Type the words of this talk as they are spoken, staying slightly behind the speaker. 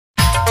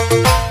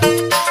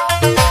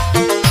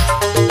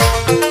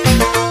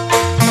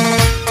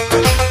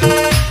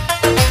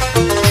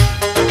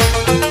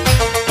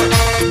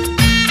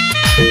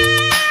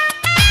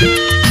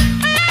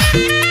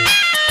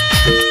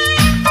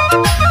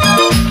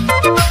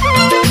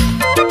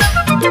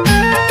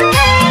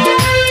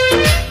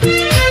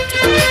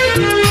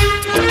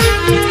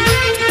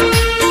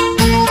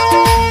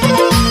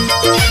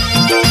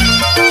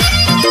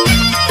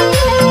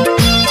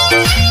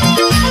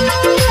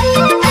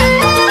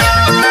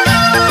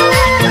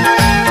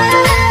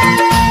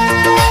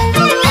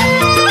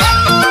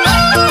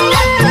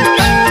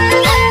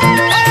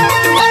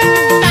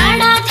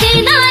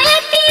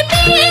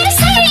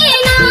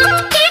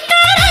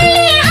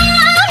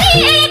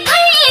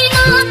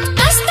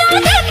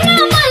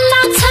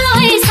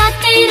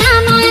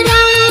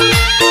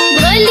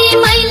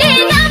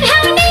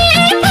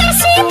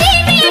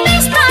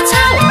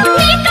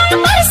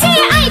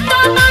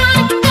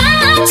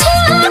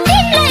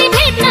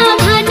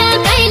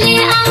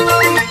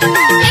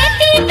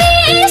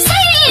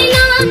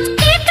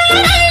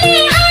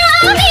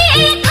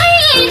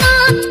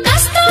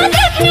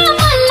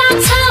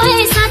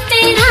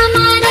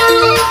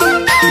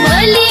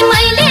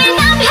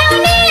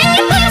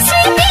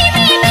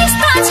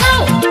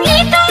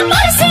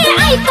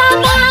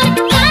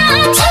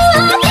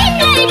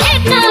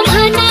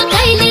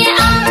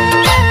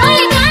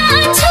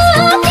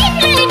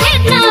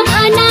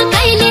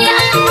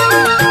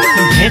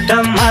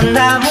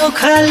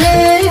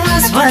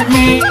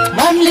भन्ने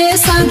मनले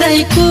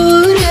सधैँ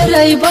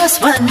कुरेरै बस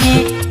भन्ने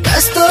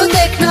कस्तो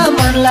देख्न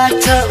मन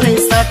लाग्छ ओइ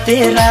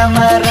सत्य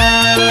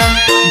रामराम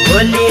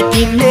भोलि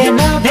तिमीले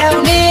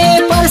नभ्याउने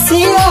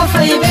पर्सि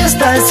आफै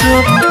व्यस्त छु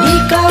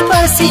निका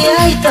पर्सि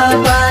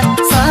आइतबार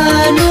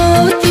सानो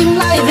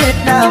तिमीलाई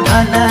भेट्न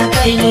भन्न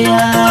कहिले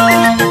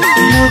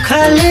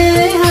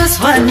मुखले हाँस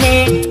भन्ने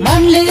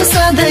मनले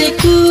सधैँ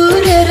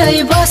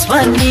कुरेरै बस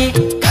भन्ने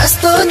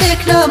कस्तो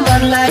देख्न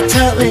मन लाग्छ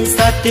ओइ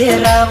सत्य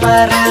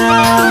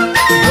रामराम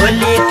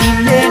भोलि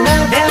तिमीले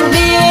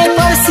नभ्याउने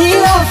पर्सि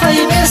आफै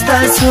व्यस्त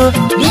छु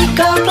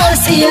निका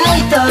पर्सि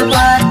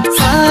आइतबार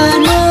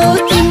सानो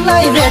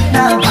तिमीलाई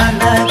भेट्न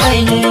भन्न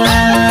कहिले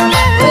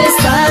ओइ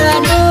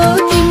सानो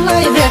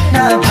तिमीलाई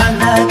भेट्न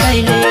भन्न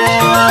कहिले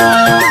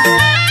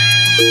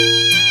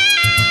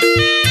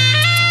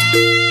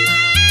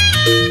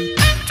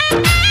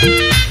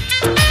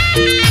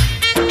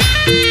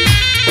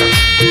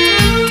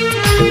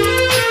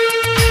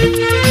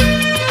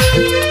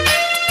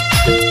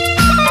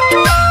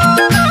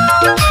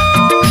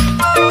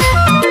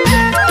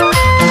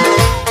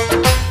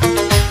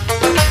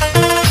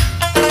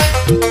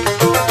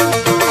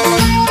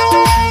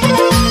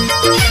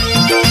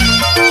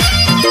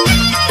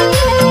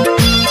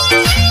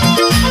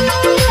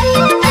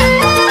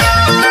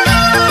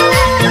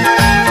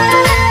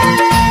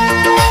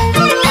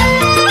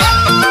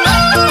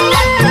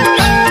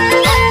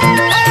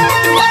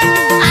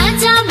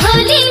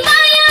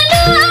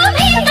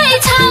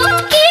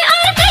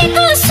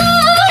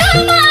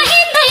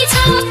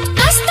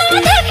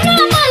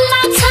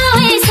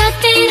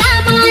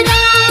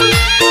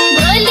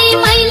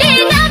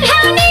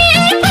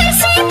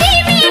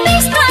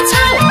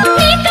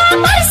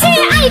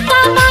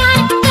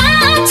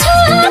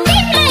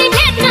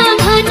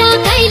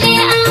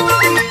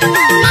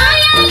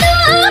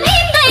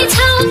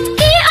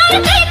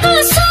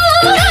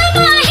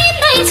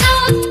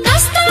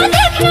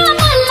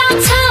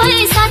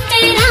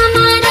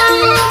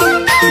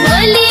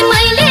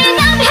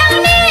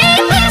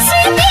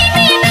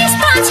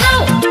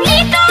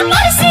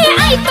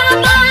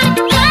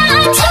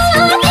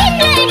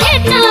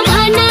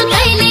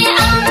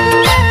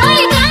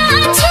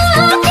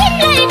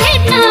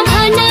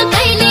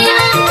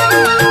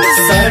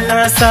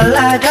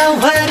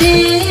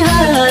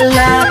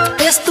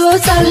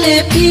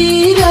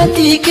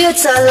के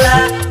चल्ला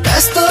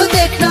कस्तो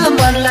देख्न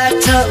मन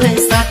लाग्छ ओइ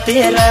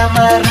सत्य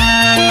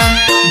रामराम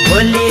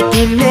भोलि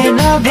तिमीले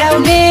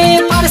नभ्याउने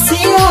पर्सि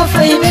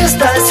आफै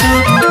व्यस्त छु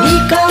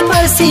निका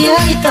पर्सि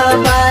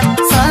आइतबार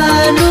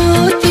सानो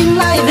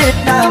तिमीलाई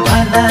भेट्न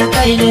भन्न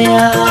कहिले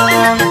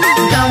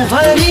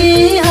गाउँभरि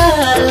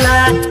हल्ला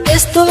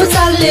यस्तो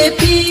चालले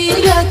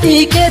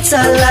पिरती के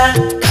चल्ला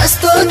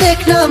कस्तो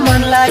देख्न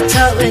मन लाग्छ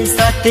ओइ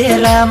सत्य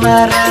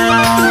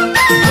रामराम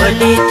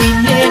भोलि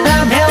तिमीले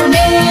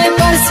नभ्याउने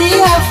पर्सि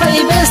आफै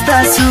व्यस्त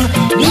छु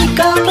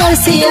निका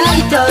पर्सि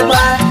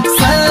आइतबार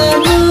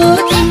सानो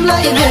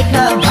तिमीलाई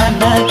भेट्न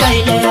भन्न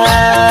कहिले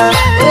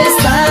ओइ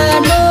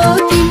सानो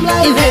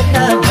तिमीलाई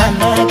भेट्न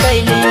भन्न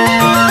कहिले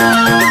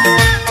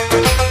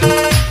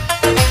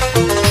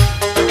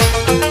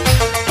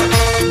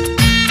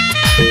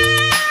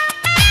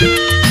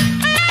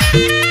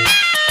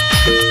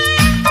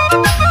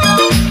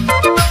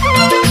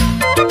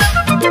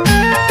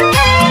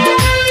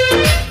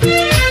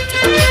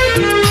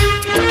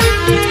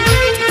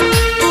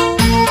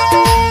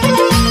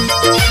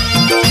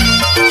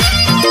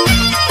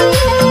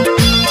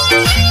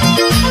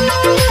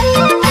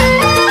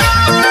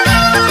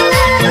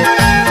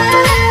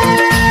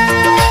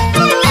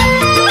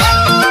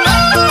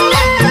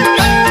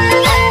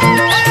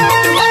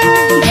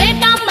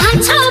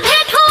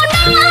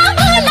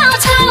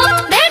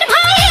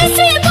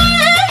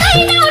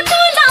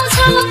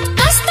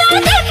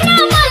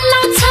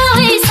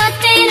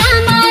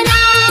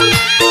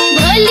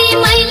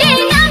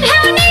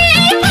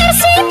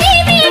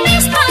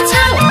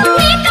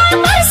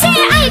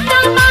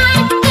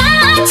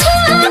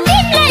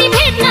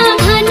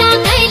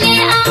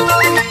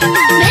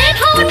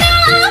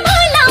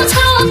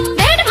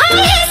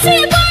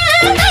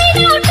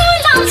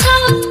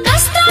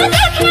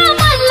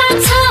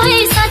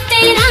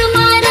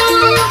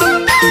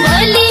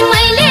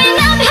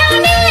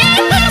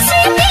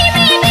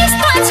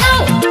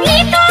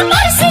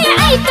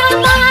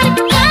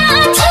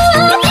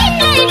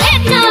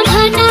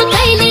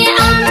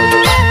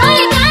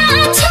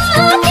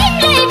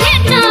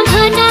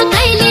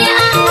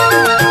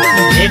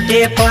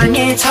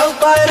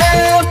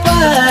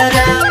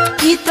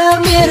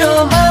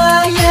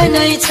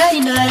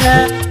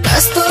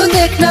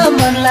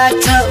मन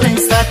लाग्छ ओइ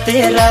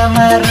सत्य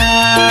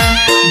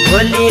रामराम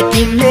भोलि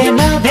तिमीले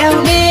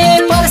नभ्याउने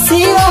पर्सि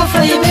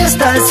आफै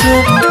व्यस्त छु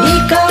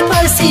निका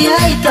पर्सि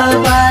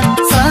आइतबार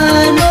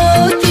सानो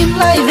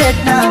तिमीलाई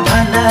भेट्न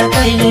भन्न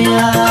कहिले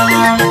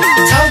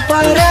छौ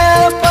पर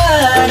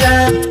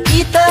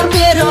कि त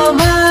मेरो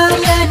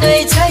माया नै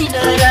छैन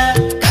र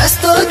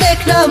कस्तो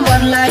देख्न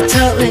मन लाग्छ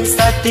ओइ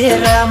सत्य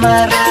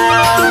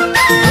रामाराम।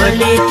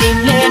 भोलि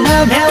तिमीले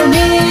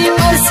नभ्याउने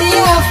पर्सि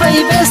आफै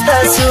व्यस्त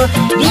छु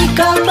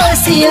निका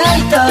पर्सि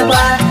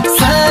आइतबार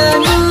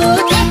सानो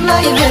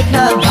तिमीलाई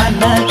भेट्न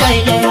भन्न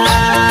कहिले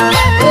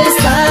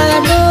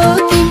सानो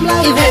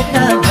तिमीलाई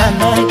भेट्न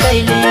भन्न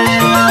कहिले